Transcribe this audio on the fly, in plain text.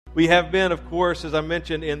We have been, of course, as I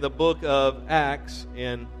mentioned, in the book of Acts,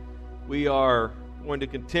 and we are going to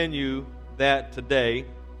continue that today.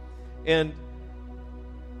 And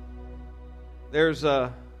there's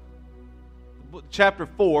chapter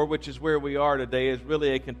 4, which is where we are today, is really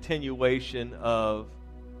a continuation of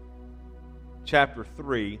chapter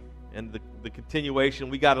 3. And the continuation,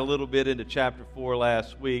 we got a little bit into chapter 4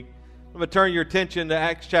 last week. I'm going to turn your attention to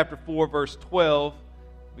Acts chapter 4, verse 12.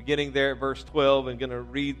 Beginning there at verse 12 and going to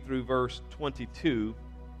read through verse 22.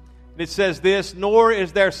 And it says this, "Nor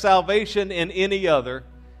is there salvation in any other,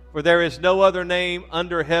 for there is no other name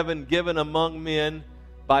under heaven given among men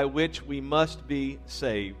by which we must be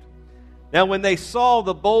saved." Now when they saw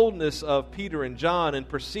the boldness of Peter and John and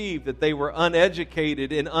perceived that they were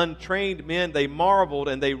uneducated and untrained men, they marveled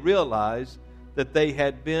and they realized that they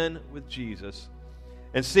had been with Jesus.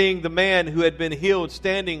 And seeing the man who had been healed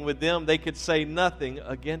standing with them, they could say nothing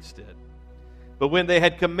against it. But when they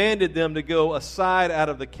had commanded them to go aside out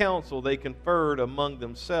of the council, they conferred among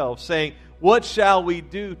themselves, saying, "What shall we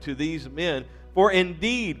do to these men? For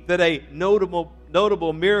indeed that a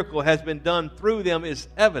notable miracle has been done through them is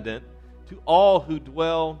evident to all who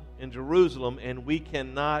dwell in Jerusalem, and we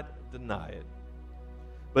cannot deny it.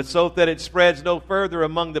 But so that it spreads no further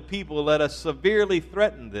among the people, let us severely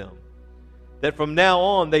threaten them, that from now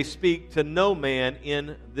on they speak to no man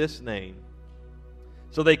in this name."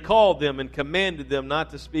 So they called them and commanded them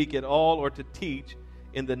not to speak at all or to teach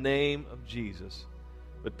in the name of Jesus.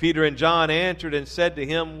 But Peter and John answered and said to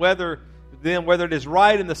him, whether it is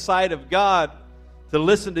right in the sight of God to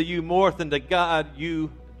listen to you more than to God,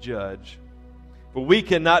 you judge. For we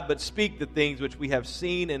cannot but speak the things which we have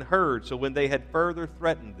seen and heard. So when they had further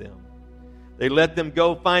threatened them, they let them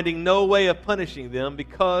go, finding no way of punishing them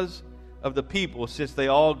because of the people, since they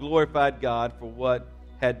all glorified God for what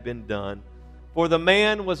had been done. For the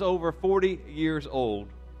man was over 40 years old,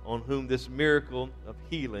 on whom this miracle of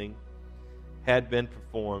healing had been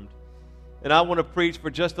performed. And I want to preach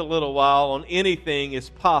for just a little while on anything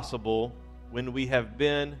is possible when we have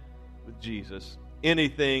been with Jesus.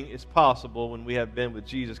 Anything is possible when we have been with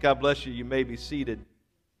Jesus. God bless you. You may be seated.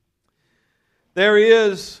 There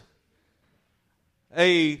is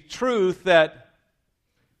a truth that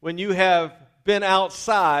when you have been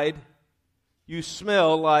outside, you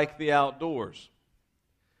smell like the outdoors.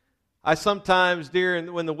 I sometimes,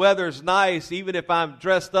 when the weather's nice, even if I'm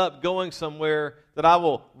dressed up going somewhere, that I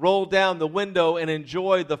will roll down the window and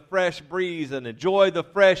enjoy the fresh breeze and enjoy the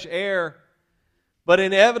fresh air. But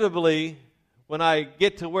inevitably, when I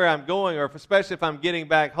get to where I'm going, or especially if I'm getting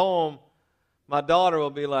back home, my daughter will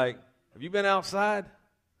be like, "Have you been outside?"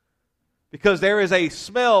 Because there is a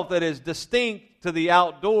smell that is distinct to the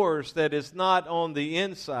outdoors that is not on the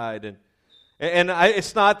inside.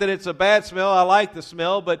 It's not that it's a bad smell. I like the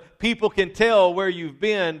smell, but people can tell where you've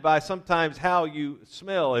been by sometimes how you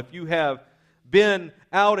smell. If you have been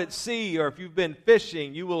out at sea or if you've been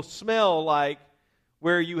fishing, you will smell like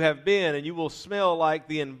where you have been, and you will smell like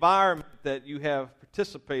the environment that you have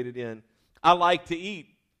participated in. I like to eat.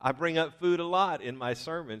 I bring up food a lot in my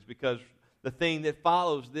sermons because the thing that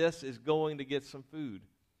follows this is going to get some food.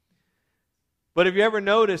 But have you ever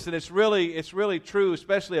noticed, and it's really true,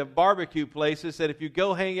 especially of barbecue places, that if you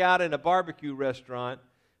go hang out in a barbecue restaurant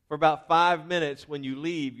for about 5 minutes, when you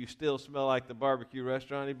leave, you still smell like the barbecue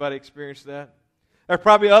restaurant? Anybody experienced that? There are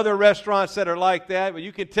probably other restaurants that are like that, but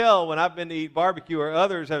you can tell when I've been to eat barbecue or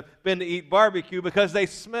others have been to eat barbecue because they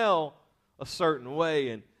smell a certain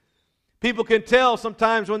way. And people can tell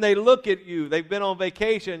sometimes when they look at you, they've been on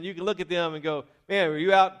vacation, you can look at them and go, "Man,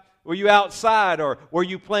 were you outside, or were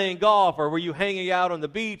you playing golf, or were you hanging out on the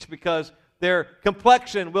beach?" Because their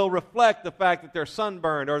complexion will reflect the fact that they're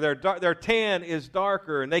sunburned or their tan is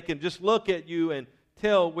darker, and they can just look at you and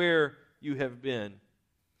tell where you have been.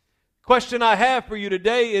 Question I have for you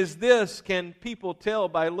today is this: can people tell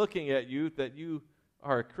by looking at you that you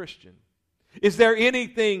are a Christian? Is there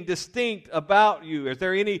anything distinct about you? Is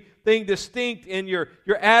there anything distinct in your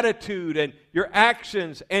attitude and your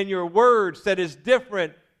actions and your words that is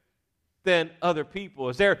different than other people?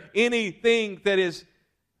 Is there anything that is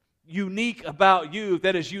unique about you,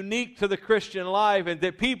 that is unique to the Christian life, and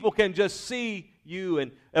that people can just see you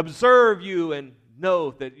and observe you and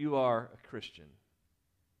know that you are a Christian?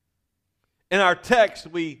 In our text,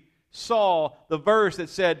 we saw the verse that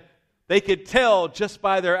said they could tell just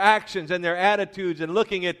by their actions and their attitudes and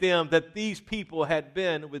looking at them that these people had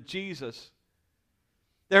been with Jesus.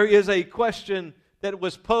 There is a question that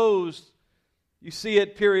was posed. You see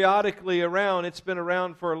it periodically around. It's been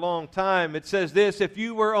around for a long time. It says this: if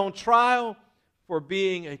you were on trial for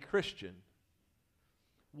being a Christian,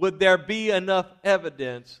 would there be enough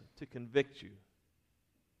evidence to convict you?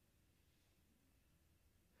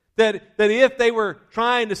 That if they were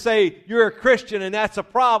trying to say, you're a Christian and that's a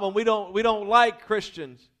problem, we don't like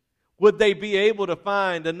Christians, would they be able to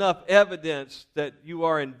find enough evidence that you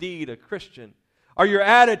are indeed a Christian? Are your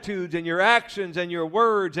attitudes and your actions and your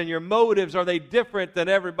words and your motives, are they different than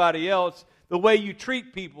everybody else? The way you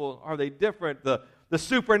treat people, are they different? The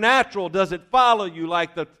supernatural, does it follow you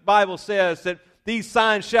like the Bible says that these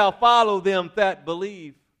signs shall follow them that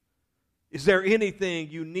believe? Is there anything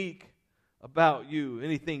unique about you,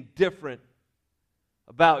 anything different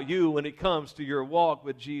about you when it comes to your walk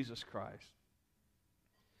with Jesus Christ?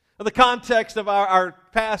 Now, the context of our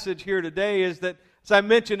passage here today is that, as I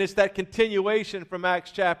mentioned, it's that continuation from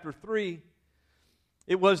Acts chapter 3.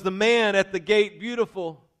 It was the man at the gate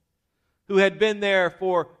beautiful who had been there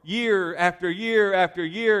for year after year after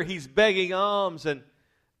year. He's begging alms,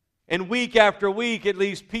 and week after week, at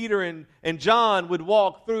least Peter and John would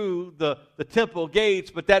walk through the temple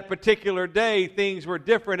gates. But that particular day, things were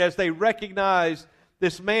different as they recognized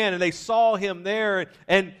this man and they saw him there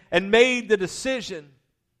and made the decision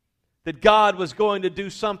that God was going to do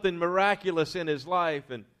something miraculous in his life.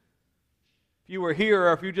 And if you were here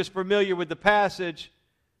or if you're just familiar with the passage,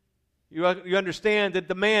 you understand that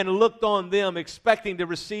the man looked on them expecting to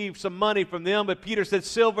receive some money from them, but Peter said,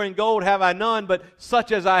 silver and gold have I none, but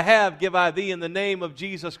such as I have give I thee in the name of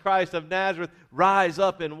Jesus Christ of Nazareth. Rise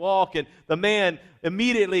up and walk. And the man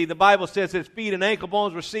immediately, the Bible says, his feet and ankle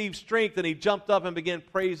bones received strength, and he jumped up and began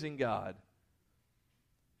praising God.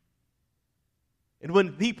 And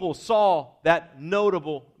when people saw that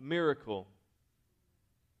notable miracle,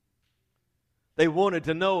 they wanted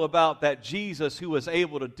to know about that Jesus who was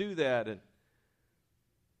able to do that. And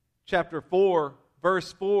chapter 4,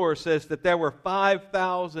 verse 4 says that there were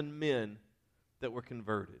 5,000 men that were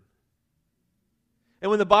converted. And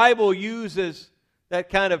when the Bible uses that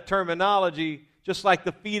kind of terminology, just like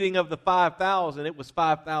the feeding of the 5,000, it was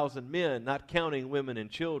 5,000 men, not counting women and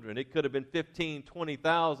children. It could have been 15,000,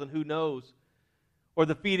 20,000, who knows? Or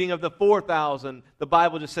the feeding of the 4,000. The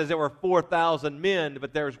Bible just says there were 4,000 men,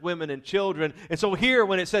 but there's women and children. And so here,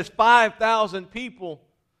 when it says 5,000 people,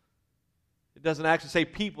 it doesn't actually say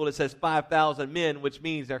people, it says 5,000 men, which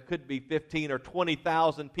means there could be 15,000 or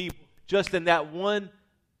 20,000 people just in that one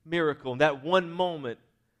miracle, in that one moment,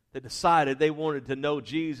 that decided they wanted to know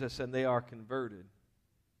Jesus, and they are converted.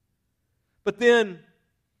 But then,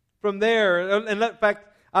 from there, and in fact,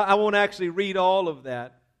 I won't actually read all of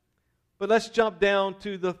that, but let's jump down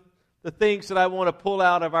to the things that I want to pull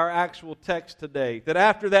out of our actual text today. That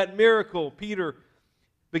after that miracle, Peter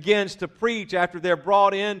begins to preach after they're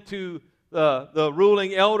brought into the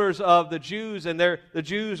ruling elders of the Jews, and the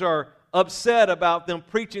Jews are upset about them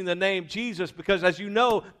preaching the name Jesus because, as you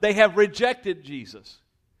know, they have rejected Jesus.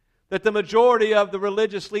 That the majority of the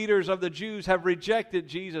religious leaders of the Jews have rejected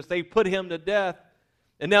Jesus. They put him to death.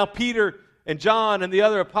 And now Peter and John and the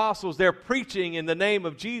other apostles, they're preaching in the name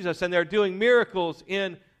of Jesus, and they're doing miracles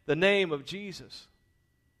in the name of Jesus.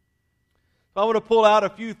 So I want to pull out a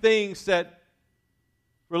few things that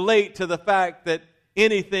relate to the fact that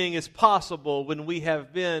anything is possible when we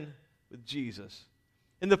have been with Jesus.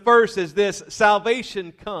 And the first is this: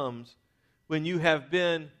 salvation comes when you have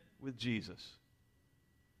been with Jesus.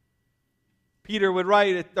 Peter would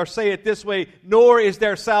write it or say it this way: nor is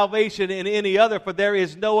there salvation in any other, for there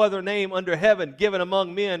is no other name under heaven given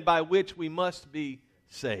among men by which we must be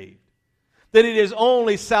saved. That it is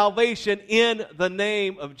only salvation in the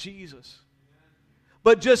name of Jesus.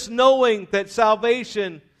 But just knowing that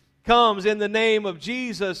salvation comes in the name of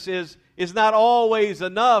Jesus is not always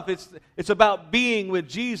enough. It's about being with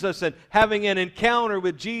Jesus and having an encounter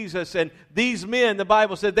with Jesus. And these men, the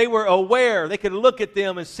Bible said, they were aware. They could look at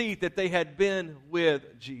them and see that they had been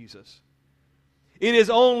with Jesus. It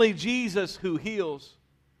is only Jesus who heals.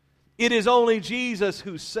 It is only Jesus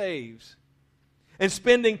who saves. And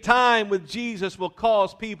spending time with Jesus will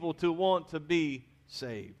cause people to want to be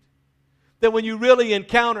saved. That when you really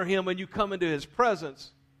encounter Him, when you come into His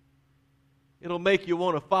presence, it'll make you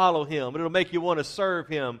want to follow Him. It'll make you want to serve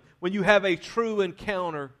Him when you have a true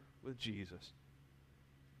encounter with Jesus.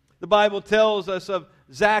 The Bible tells us of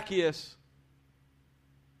Zacchaeus,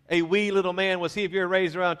 a wee little man. Was he, if you're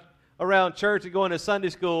raised around church and going to Sunday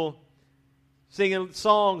school, singing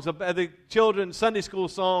songs, the children's Sunday school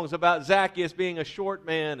songs about Zacchaeus being a short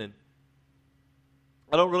man. And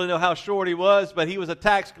I don't really know how short he was, but he was a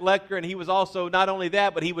tax collector, and he was also, not only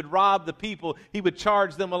that, but he would rob the people. He would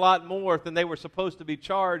charge them a lot more than they were supposed to be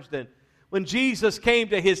charged. And when Jesus came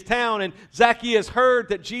to his town and Zacchaeus heard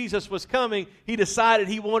that Jesus was coming, he decided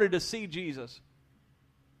he wanted to see Jesus.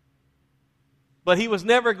 But he was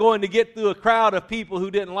never going to get through a crowd of people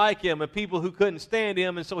who didn't like him and people who couldn't stand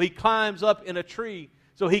him, and so he climbs up in a tree.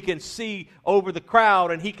 so he can see over the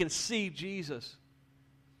crowd and he can see Jesus.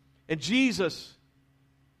 And Jesus,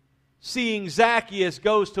 seeing Zacchaeus,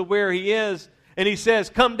 goes to where he is and he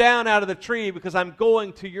says, "Come down out of the tree because I'm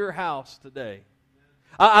going to your house today.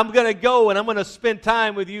 I'm going to go and I'm going to spend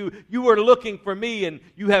time with you. You were looking for me and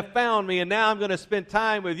you have found me, and now I'm going to spend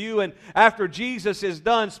time with you." And after Jesus is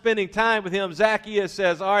done spending time with him, Zacchaeus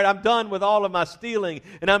says, "All right, I'm done with all of my stealing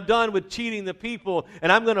and I'm done with cheating the people,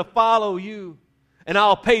 and I'm going to follow you. And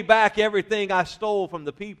I'll pay back everything I stole from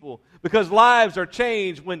the people." Because lives are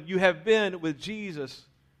changed when you have been with Jesus.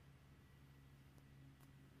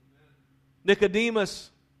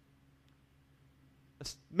 Nicodemus,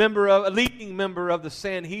 a leading member of the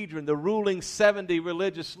Sanhedrin, the ruling 70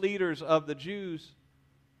 religious leaders of the Jews.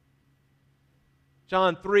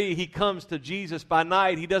 John 3, he comes to Jesus by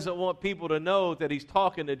night. He doesn't want people to know that he's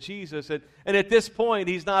talking to Jesus. And at this point,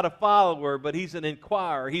 he's not a follower, but he's an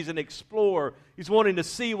inquirer. He's an explorer. He's wanting to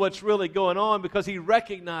see what's really going on because he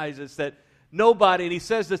recognizes that nobody, and he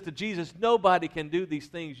says this to Jesus, nobody can do these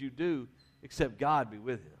things you do except God be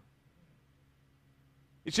with him.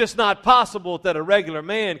 It's just not possible that a regular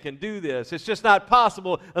man can do this. It's just not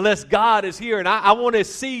possible unless God is here, and I want to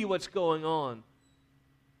see what's going on.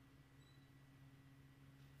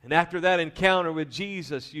 And after that encounter with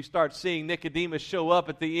Jesus, you start seeing Nicodemus show up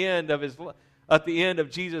at the end of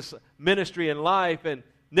Jesus' ministry and life, and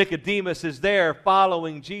Nicodemus is there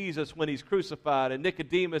following Jesus when he's crucified, and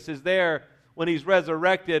Nicodemus is there when he's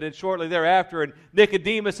resurrected, and shortly thereafter, and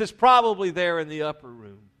Nicodemus is probably there in the upper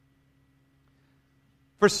room,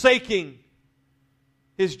 forsaking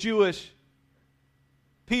his Jewish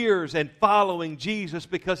peers and following Jesus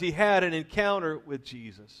because he had an encounter with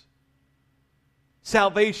Jesus.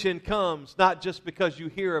 Salvation comes not just because you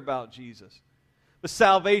hear about Jesus, but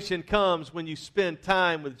salvation comes when you spend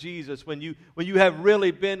time with Jesus, when you have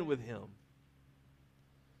really been with him.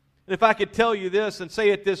 And if I could tell you this and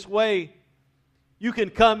say it this way, you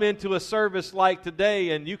can come into a service like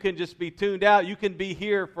today and you can just be tuned out. You can be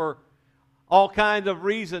here for all kinds of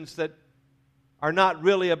reasons that are not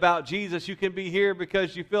really about Jesus. You can be here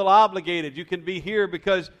because you feel obligated. You can be here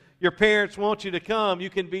because your parents want you to come.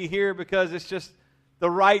 You can be here because it's just the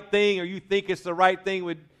right thing, or you think it's the right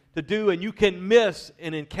thing to do, and you can miss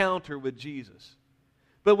an encounter with Jesus.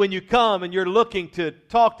 But when you come and you're looking to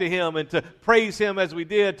talk to him and to praise him as we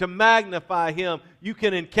did, to magnify him, you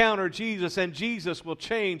can encounter Jesus, and Jesus will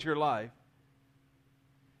change your life.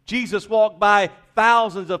 Jesus walked by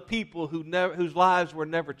thousands of people whose lives were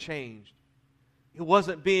never changed. It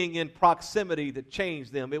wasn't being in proximity that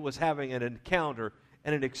changed them. It was having an encounter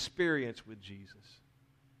and an experience with Jesus.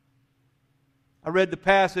 I read the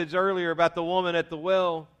passage earlier about the woman at the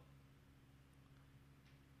well.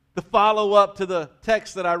 The follow-up to the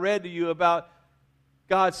text that I read to you about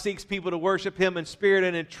God seeks people to worship him in spirit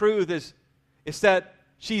and in truth is that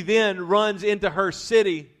she then runs into her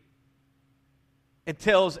city and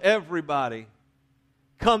tells everybody,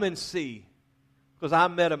 "Come and see, because I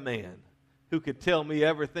met a man who could tell me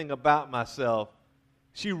everything about myself."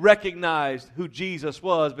 She recognized who Jesus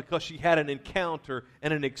was because she had an encounter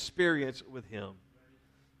and an experience with him.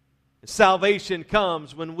 And salvation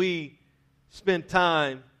comes when we spend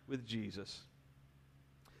time with Jesus.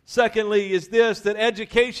 Secondly is this, that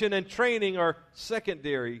education and training are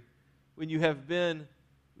secondary when you have been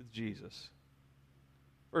with Jesus.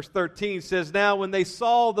 Verse 13 says, "Now when they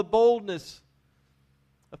saw the boldness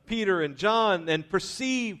of Peter and John and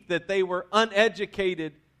perceived that they were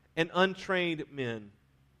uneducated and untrained men,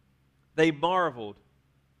 they marveled,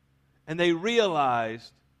 and they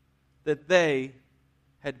realized that they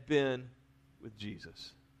had been with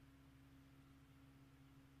Jesus."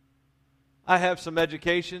 I have some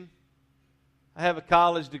education. I have a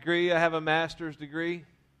college degree. I have a master's degree.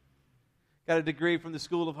 Got a degree from the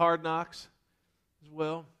School of Hard Knocks as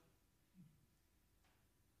well.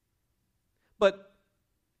 But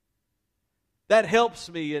that helps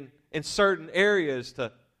me in certain areas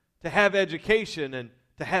to have education and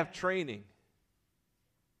to have training.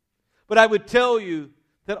 But I would tell you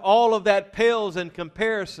that all of that pales in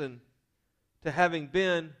comparison to having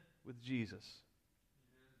been with Jesus.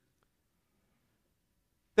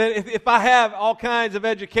 That if I have all kinds of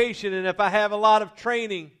education and if I have a lot of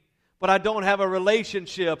training, but I don't have a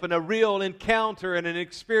relationship and a real encounter and an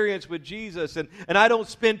experience with Jesus, and I don't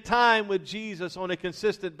spend time with Jesus on a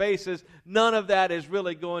consistent basis, none of that is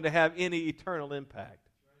really going to have any eternal impact.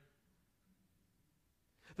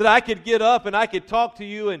 That I could get up and I could talk to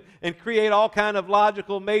you and create all kind of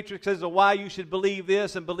logical matrices of why you should believe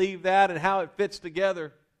this and believe that and how it fits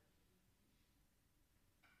together.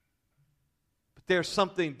 But there's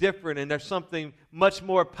something different and there's something much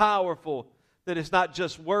more powerful that it's not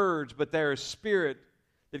just words, but there is spirit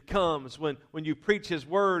that comes when you preach His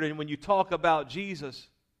Word and when you talk about Jesus.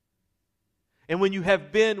 And when you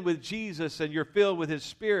have been with Jesus and you're filled with His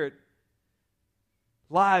Spirit,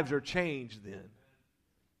 lives are changed then.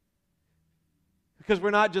 Because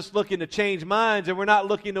we're not just looking to change minds and we're not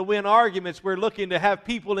looking to win arguments. We're looking to have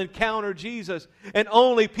people encounter Jesus. And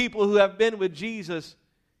only people who have been with Jesus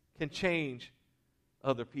can change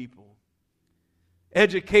other people.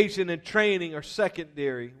 Education and training are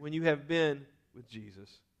secondary when you have been with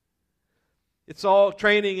Jesus. It's all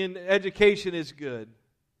training and education is good,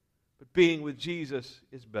 but being with Jesus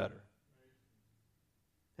is better.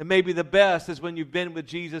 And maybe the best is when you've been with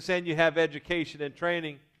Jesus and you have education and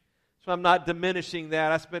training. So I'm not diminishing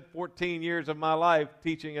that. I spent 14 years of my life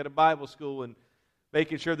teaching at a Bible school and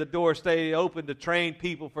making sure the doors stay open to train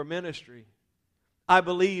people for ministry. I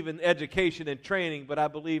believe in education and training, but I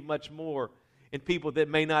believe much more in people that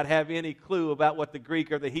may not have any clue about what the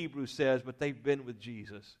Greek or the Hebrew says, but they've been with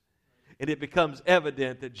Jesus. And it becomes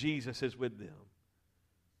evident that Jesus is with them.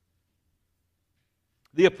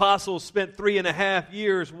 The apostles spent 3.5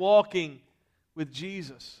 years walking with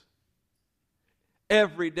Jesus.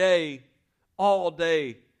 Every day, all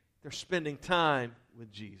day, they're spending time with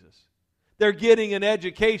Jesus. They're getting an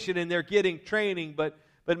education and they're getting training, but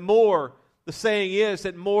more, the saying is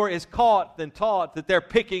that more is caught than taught, that they're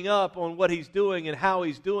picking up on what He's doing and how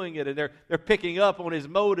He's doing it, and they're picking up on His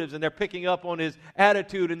motives, and they're picking up on His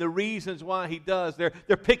attitude and the reasons why He does. They're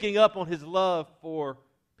picking up on His love for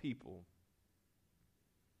people.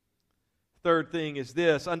 Third thing is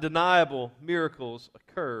this: undeniable miracles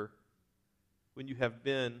occur when you have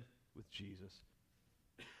been with Jesus.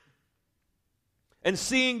 And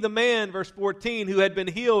seeing the man, verse 14, who had been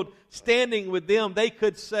healed, standing with them, they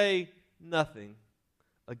could say nothing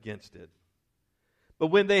against it. But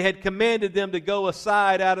when they had commanded them to go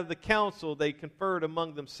aside out of the council, they conferred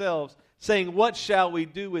among themselves, saying, "What shall we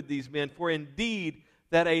do with these men? For indeed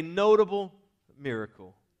that a notable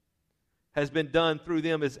miracle has been done through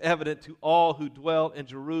them is evident to all who dwell in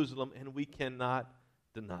Jerusalem, and we cannot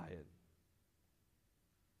deny it."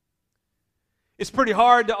 It's pretty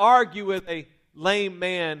hard to argue with a lame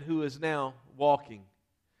man who is now walking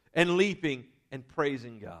and leaping and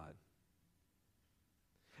praising God.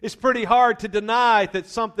 It's pretty hard to deny that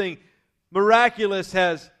something miraculous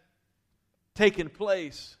has taken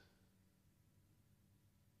place.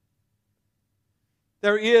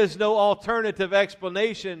 There is no alternative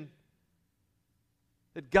explanation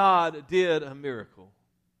that God did a miracle.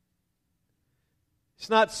 It's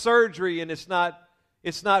not surgery, and it's not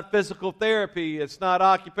physical therapy, it's not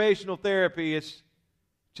occupational therapy. It's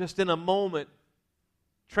just in a moment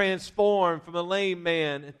transformed from a lame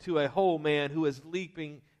man into a whole man who is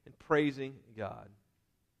leaping and praising God.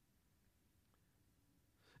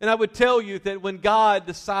 And I would tell you that when God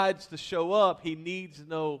decides to show up, He needs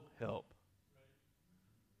no help.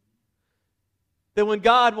 That when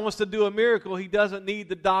God wants to do a miracle, He doesn't need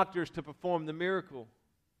the doctors to perform the miracle.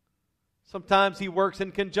 Sometimes He works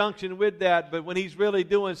in conjunction with that, but when He's really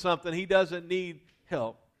doing something, He doesn't need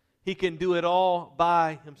help. He can do it all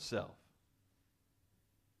by Himself.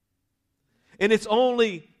 And it's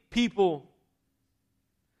only people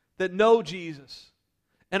that know Jesus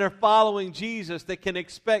and are following Jesus that can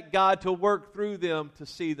expect God to work through them to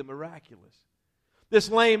see the miraculous. This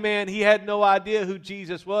lame man, he had no idea who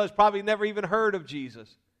Jesus was, probably never even heard of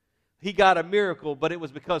Jesus. He got a miracle, but it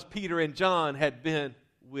was because Peter and John had been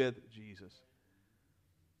with Jesus.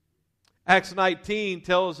 Acts 19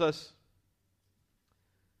 tells us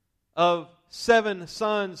of 7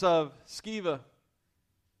 sons of Sceva.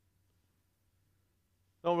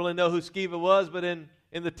 Don't really know who Sceva was, but in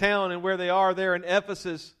the town and where they are there in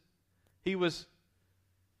Ephesus, he was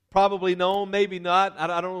probably known, maybe not,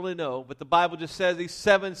 I don't really know, but the Bible just says these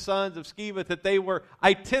 7 sons of Sceva, that they were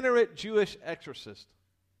itinerant Jewish exorcists.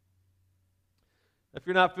 If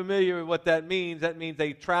you're not familiar with what that means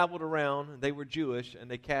they traveled around, and they were Jewish,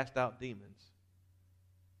 and they cast out demons.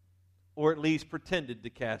 Or at least pretended to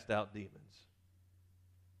cast out demons.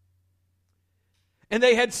 And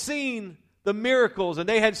they had seen the miracles, and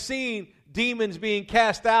they had seen demons being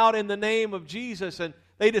cast out in the name of Jesus, and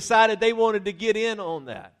they decided they wanted to get in on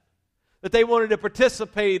that. That they wanted to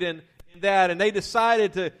participate in that, and they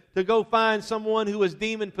decided to go find someone who was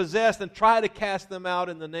demon-possessed and try to cast them out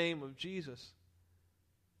in the name of Jesus.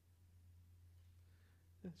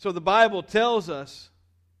 So the Bible tells us,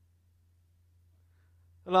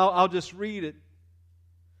 and I'll just read it.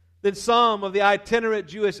 Then some of the itinerant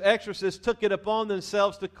Jewish exorcists took it upon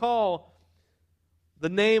themselves to call the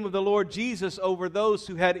name of the Lord Jesus over those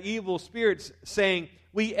who had evil spirits, saying,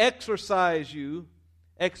 "We exorcise you,"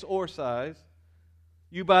 exorcise,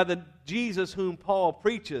 you by the Jesus whom Paul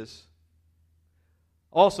preaches.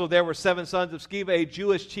 Also, there were 7 sons of Sceva, a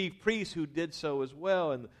Jewish chief priest, who did so as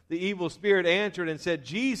well. And the evil spirit answered and said,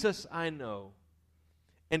 Jesus I know,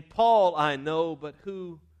 and Paul I know, but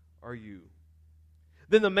who are you?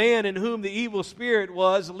 Then the man in whom the evil spirit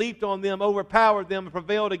was leaped on them, overpowered them, and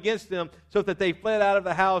prevailed against them, so that they fled out of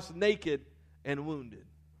the house naked and wounded.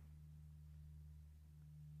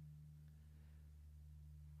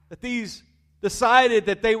 That these decided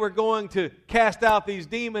that they were going to cast out these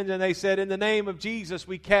demons, and they said, in the name of Jesus,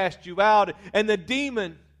 we cast you out. And the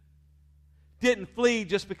demon didn't flee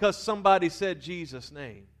just because somebody said Jesus'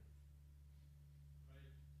 name.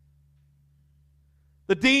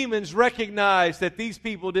 The demons recognized that these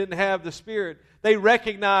people didn't have the Spirit. They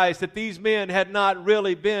recognized that these men had not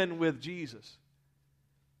really been with Jesus.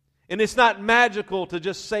 And it's not magical to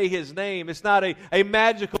just say His name. It's not a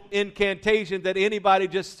magical incantation that anybody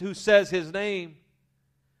just who says His name,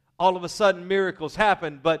 all of a sudden miracles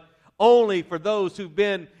happen, but only for those who've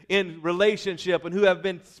been in relationship and who have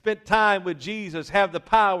been spent time with Jesus have the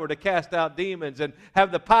power to cast out demons and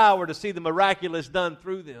have the power to see the miraculous done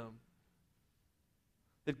through them.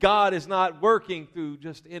 That God is not working through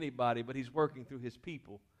just anybody, but He's working through His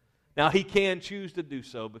people. Now, He can choose to do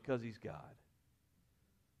so because He's God.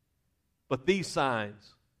 But these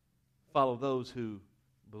signs follow those who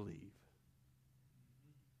believe.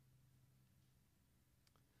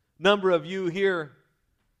 Number of you here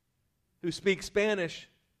who speak Spanish,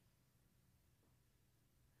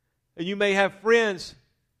 and you may have friends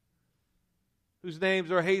whose names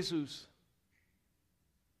are Jesus.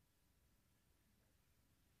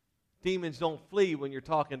 Demons don't flee when you're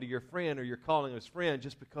talking to your friend or you're calling his friend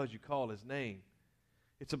just because you call his name.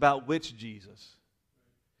 It's about which Jesus.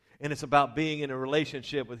 And it's about being in a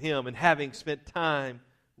relationship with Him and having spent time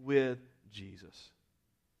with Jesus.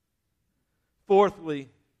 Fourthly,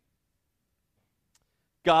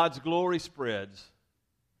 God's glory spreads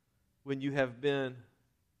when you have been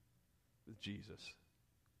with Jesus.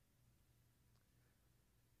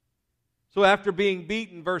 So after being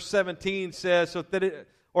beaten, verse 17 says,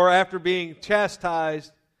 after being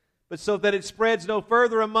chastised, but so that it spreads no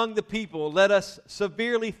further among the people, let us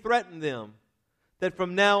severely threaten them, that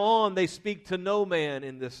from now on they speak to no man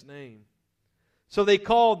in this name. So they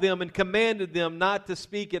called them and commanded them not to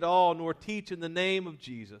speak at all, nor teach in the name of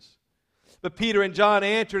Jesus. But Peter and John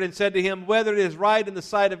answered and said to him, whether it is right in the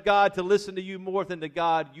sight of God to listen to you more than to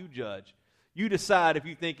God, you judge. You decide if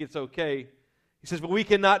you think it's okay. He says, but we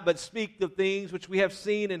cannot but speak the things which we have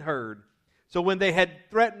seen and heard. So when they had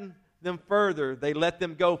threatened them further, they let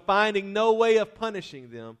them go, finding no way of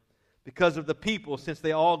punishing them, because of the people, since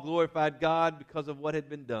they all glorified God because of what had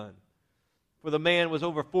been done. For the man was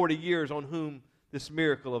over 40 years on whom this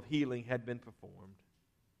miracle of healing had been performed.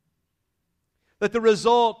 That the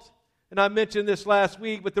result, and I mentioned this last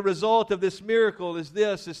week, but the result of this miracle is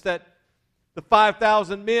that the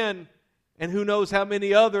 5,000 men, and who knows how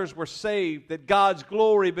many others, were saved, that God's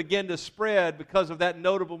glory began to spread because of that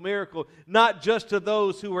notable miracle, not just to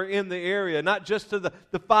those who were in the area, not just to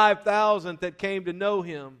the 5,000 that came to know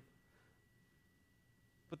Him,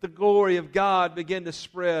 but the glory of God began to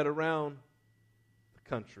spread around the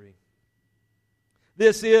country.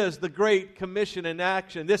 This is the Great Commission in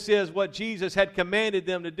action. This is what Jesus had commanded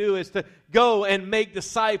them to do, is to go and make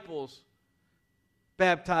disciples,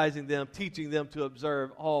 baptizing them, teaching them to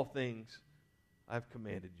observe all things I've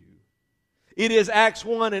commanded you. It is Acts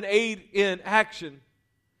 1 and 8 in action.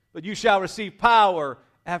 But you shall receive power.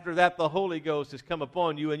 After that the Holy Ghost has come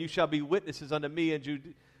upon you, and you shall be witnesses unto me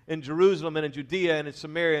in Jerusalem and in Judea and in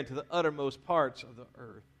Samaria and to the uttermost parts of the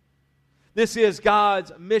earth. This is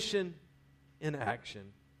God's mission in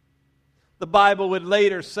action. The Bible would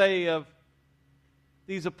later say of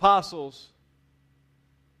these apostles,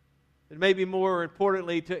 and maybe more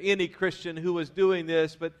importantly to any Christian who was doing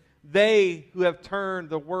this, but they who have turned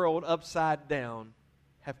the world upside down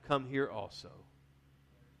have come here also.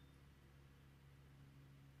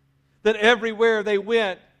 That everywhere they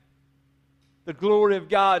went, the glory of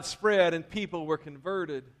God spread and people were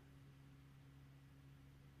converted.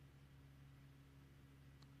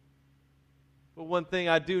 But one thing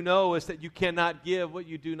I do know is that you cannot give what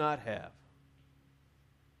you do not have.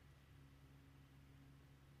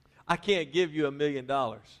 I can't give you $1 million,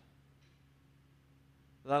 but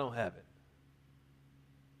I don't have it.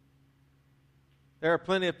 There are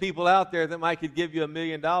plenty of people out there that might could give you $1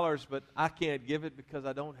 million, but I can't give it because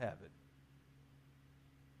I don't have it.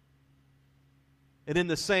 And in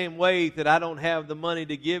the same way that I don't have the money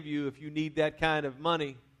to give you if you need that kind of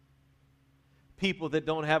money, people that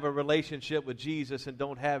don't have a relationship with Jesus and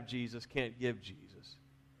don't have Jesus can't give Jesus.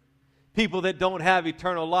 People that don't have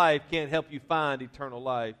eternal life can't help you find eternal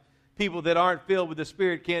life. People that aren't filled with the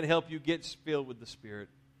Spirit can't help you get filled with the Spirit.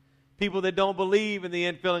 People that don't believe in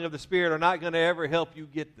the infilling of the Spirit are not going to ever help you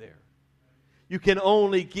get there. You can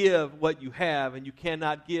only give what you have, and you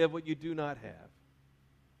cannot give what you do not have.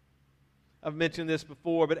 I've mentioned this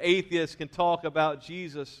before, but atheists can talk about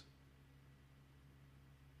Jesus.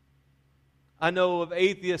 I know of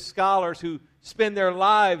atheist scholars who spend their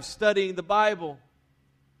lives studying the Bible,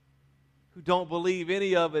 who don't believe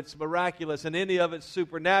any of it's miraculous and any of it's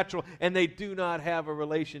supernatural, and they do not have a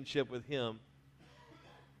relationship with Him.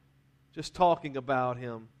 Just talking about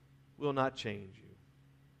Him will not change you.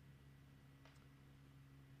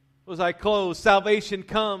 As I close, salvation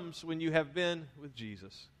comes when you have been with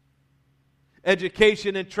Jesus.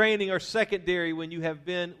 Education and training are secondary when you have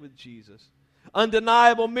been with Jesus.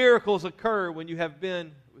 Undeniable miracles occur when you have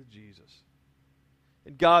been with Jesus.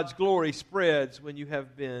 And God's glory spreads when you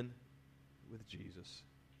have been with Jesus.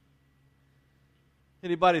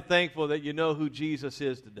 Anybody thankful that you know who Jesus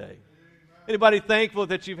is today? Anybody thankful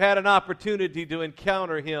that you've had an opportunity to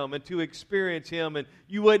encounter Him and to experience Him, and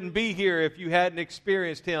you wouldn't be here if you hadn't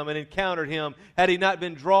experienced Him and encountered Him, had He not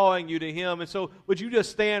been drawing you to Him? And so would you just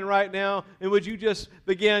stand right now, and would you just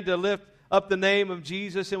begin to lift up the name of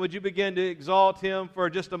Jesus, and would you begin to exalt Him for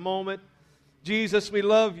just a moment? Jesus, we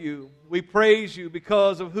love You. We praise You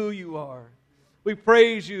because of who You are. We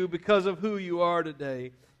praise You because of who You are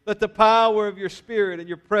today. Let the power of Your Spirit and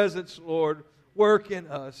Your presence, Lord, work in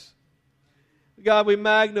us. God, we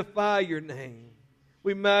magnify Your name.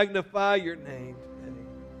 We magnify Your name today.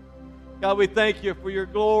 God, we thank You for Your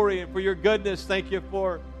glory and for Your goodness. Thank You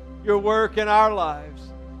for Your work in our lives.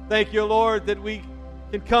 Thank You, Lord, that we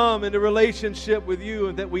can come into relationship with You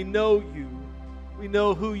and that we know You. We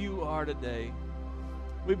know who You are today.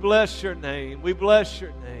 We bless Your name. We bless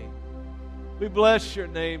Your name. We bless Your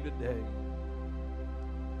name today.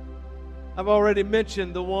 I've already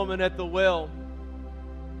mentioned the woman at the well.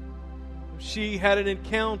 She had an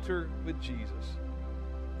encounter with Jesus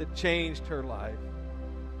that changed her life.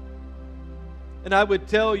 And I would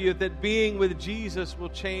tell you that being with Jesus will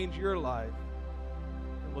change your life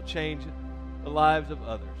and will change the lives of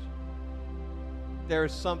others. There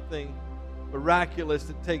is something miraculous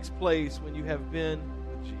that takes place when you have been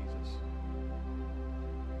with Jesus.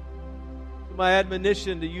 So my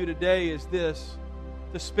admonition to you today is this: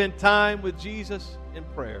 to spend time with Jesus in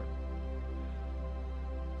prayer.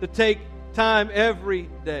 To take time every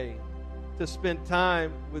day to spend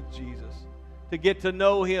time with Jesus, to get to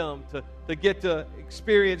know Him, to get to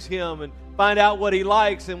experience Him and find out what He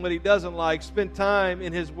likes and what He doesn't like. Spend time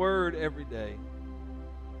in His Word every day.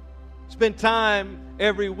 Spend time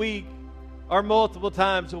every week or multiple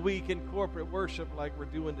times a week in corporate worship like we're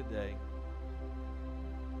doing today.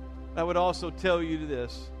 I would also tell you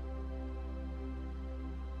this: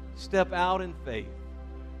 step out in faith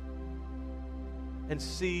and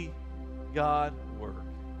see God work.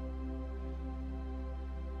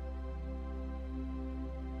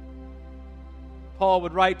 Paul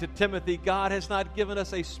would write to Timothy, God has not given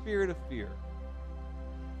us a spirit of fear,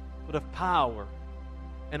 but of power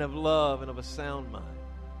and of love and of a sound mind.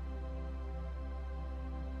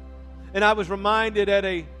 And I was reminded at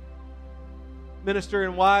a minister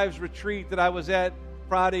and wives retreat that I was at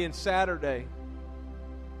Friday and Saturday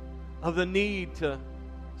of the need to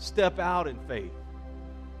step out in faith.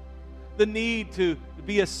 The need to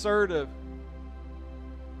be assertive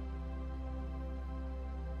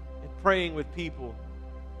in praying with people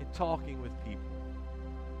and talking with people.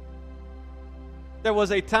 There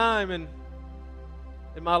was a time in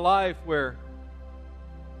my life where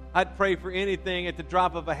I'd pray for anything at the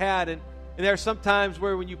drop of a hat, and there are some times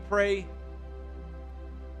where when you pray,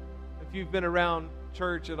 if you've been around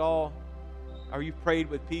church at all, or you've prayed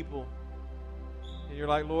with people, and you're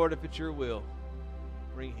like, Lord, if it's Your will,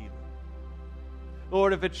 bring healing.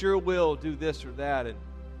 Lord, if it's Your will, do this or that. And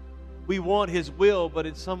we want His will, but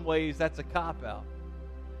in some ways that's a cop-out.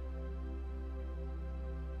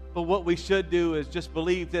 But what we should do is just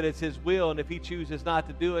believe that it's His will, and if He chooses not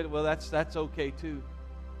to do it, well, that's okay too.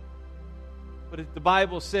 But if the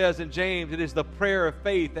Bible says in James, it is the prayer of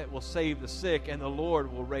faith that will save the sick, and the Lord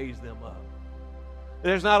will raise them up.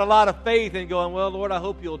 There's not a lot of faith in going, well, Lord, I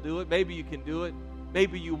hope You'll do it. Maybe You can do it.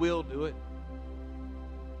 Maybe You will do it.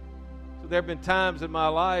 So there have been times in my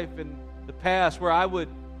life in the past where I would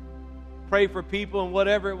pray for people, and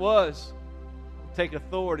whatever it was, take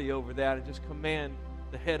authority over that and just command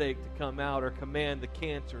the headache to come out, or command the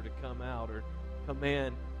cancer to come out, or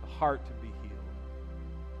command the heart to be healed.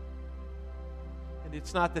 And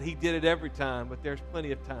it's not that He did it every time, but there's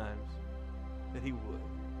plenty of times that He would.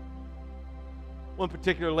 one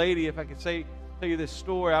particular lady, if I could tell you this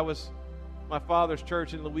story, I was my father's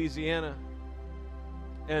church in Louisiana,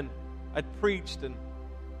 and I'd preached, and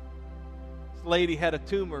this lady had a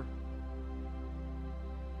tumor,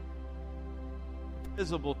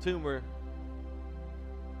 visible tumor.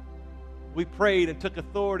 We prayed and took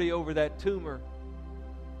authority over that tumor,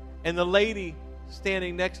 and the lady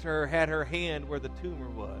standing next to her had her hand where the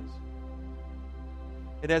tumor was.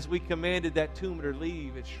 And as we commanded that tumor to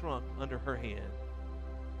leave, it shrunk under her hand.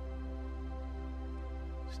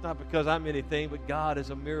 It's not because I'm anything, but God is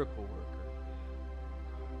a miracle worker.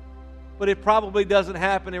 But it probably doesn't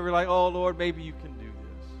happen and we're like, oh, Lord, maybe you can do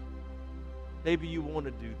this. Maybe you want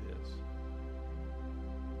to do this.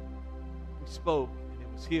 We spoke and it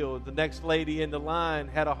was healed. The next lady in the line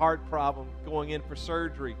had a heart problem going in for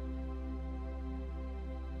surgery.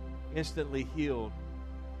 Instantly healed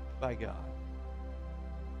by God.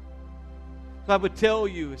 So I would tell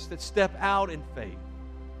you is that step out in faith.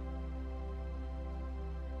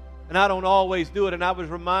 And I don't always do it, and I was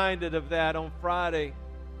reminded of that on Friday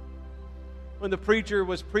when the preacher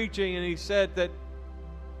was preaching, and he said that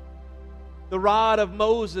the rod of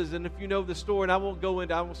Moses, and if you know the story, and I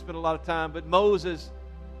won't spend a lot of time, but Moses,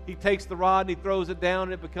 he takes the rod and he throws it down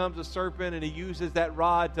and it becomes a serpent, and he uses that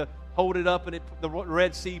rod to hold it up and the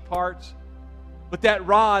Red Sea parts. But that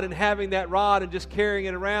rod and having that rod and just carrying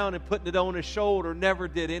it around and putting it on his shoulder never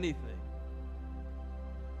did anything.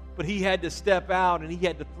 But he had to step out and he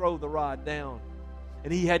had to throw the rod down.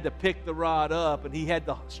 And he had to pick the rod up and he had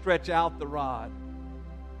to stretch out the rod.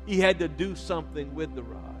 He had to do something with the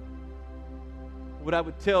rod. What I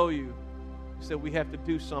would tell you is that we have to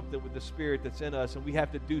do something with the Spirit that's in us, and we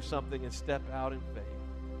have to do something and step out in faith.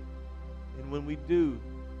 And when we do,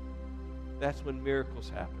 that's when miracles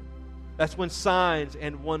happen. That's when signs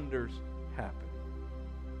and wonders happen.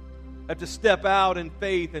 I have to step out in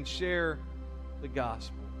faith and share the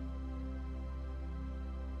gospel.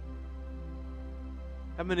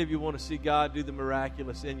 How many of you want to see God do the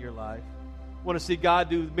miraculous in your life? Want to see God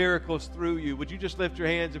do miracles through you? Would you just lift your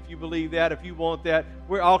hands if you believe that, if you want that?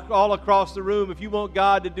 We're all across the room. If you want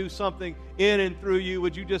God to do something in and through you,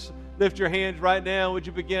 would you just lift your hands right now? Would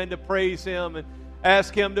you begin to praise Him and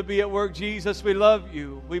ask Him to be at work? Jesus, we love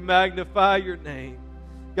you. We magnify your name.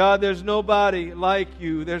 God, there's nobody like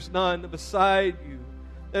you. There's none beside you.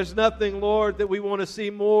 There's nothing, Lord, that we want to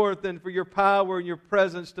see more than for your power and your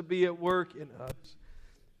presence to be at work in us.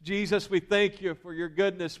 Jesus, we thank you for your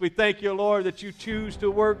goodness. We thank you, Lord, that you choose to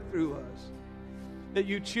work through us. That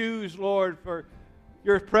you choose, Lord, for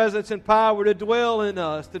your presence and power to dwell in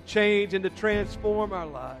us, to change and to transform our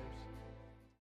lives.